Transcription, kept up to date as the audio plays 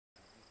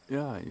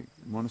Yeah, you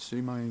want to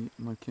see my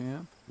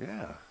camp?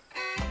 Yeah.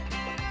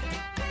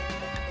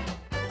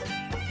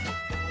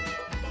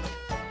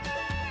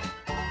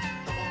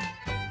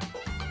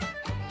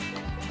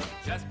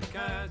 Just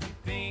because you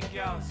think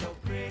you're so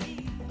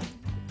pretty,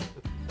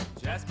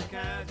 just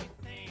because you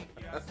think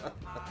you're so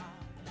hot.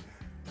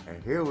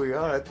 And here we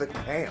are at the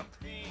camp.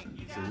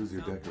 So who's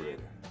your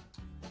decorator?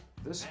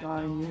 This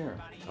guy in here.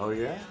 Oh,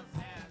 yeah?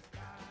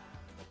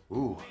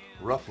 Ooh,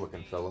 rough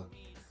looking fella.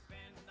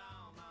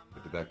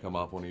 But did that come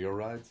off one of your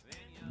rides?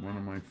 One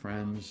of my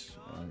friends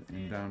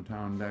in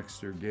downtown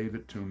Dexter gave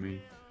it to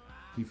me.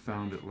 He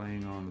found it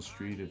laying on the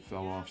street. It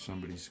fell off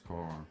somebody's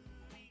car.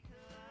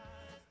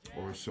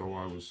 Or so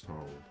I was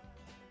told.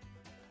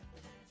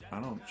 I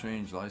don't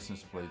change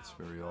license plates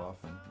very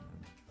often.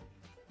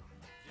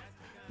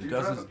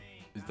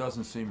 It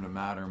doesn't seem to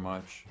matter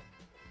much.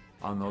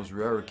 On those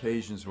rare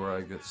occasions where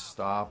I get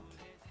stopped,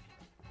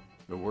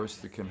 the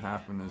worst that can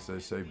happen is they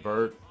say,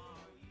 "Burt,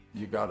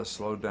 you gotta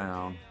slow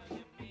down.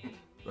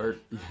 Burt,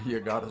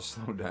 you gotta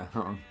slow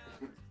down."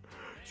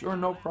 Sure,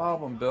 no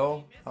problem,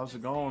 Bill. How's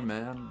it going,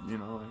 man? You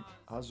know, like,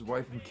 how's the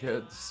wife and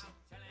kids?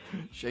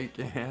 Shake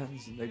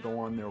hands and they go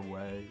on their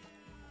way.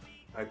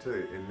 I tell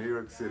you, in New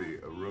York City,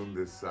 a room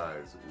this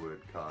size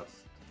would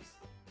cost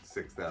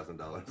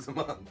 $6,000 a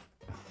month.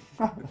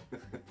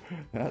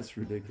 That's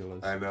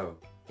ridiculous. I know.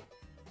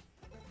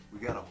 We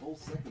got a whole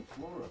second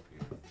floor up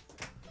here.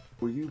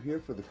 Were you here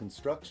for the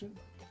construction?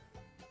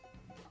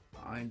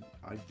 I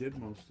did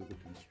most of the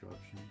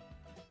construction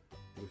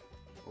with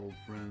old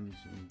friends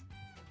and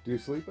Do you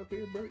sleep up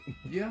here, Burt?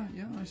 yeah,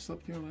 I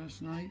slept here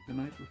last night, the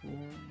night before.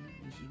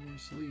 This is where I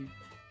sleep.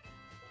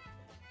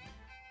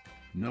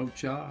 No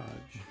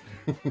charge.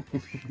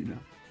 You know.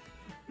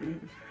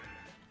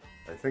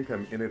 I think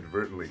I'm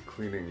inadvertently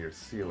cleaning your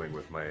ceiling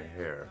with my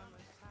hair.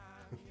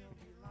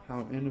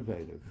 How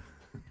innovative.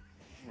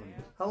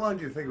 How long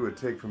do you think it would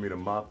take for me to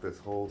mop this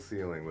whole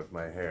ceiling with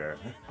my hair?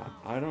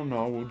 I don't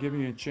know. We'll give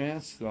you a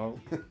chance, though.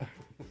 You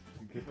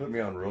could put me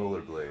on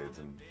rollerblades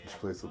and this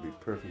place will be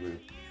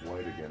perfectly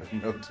white again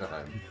in no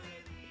time.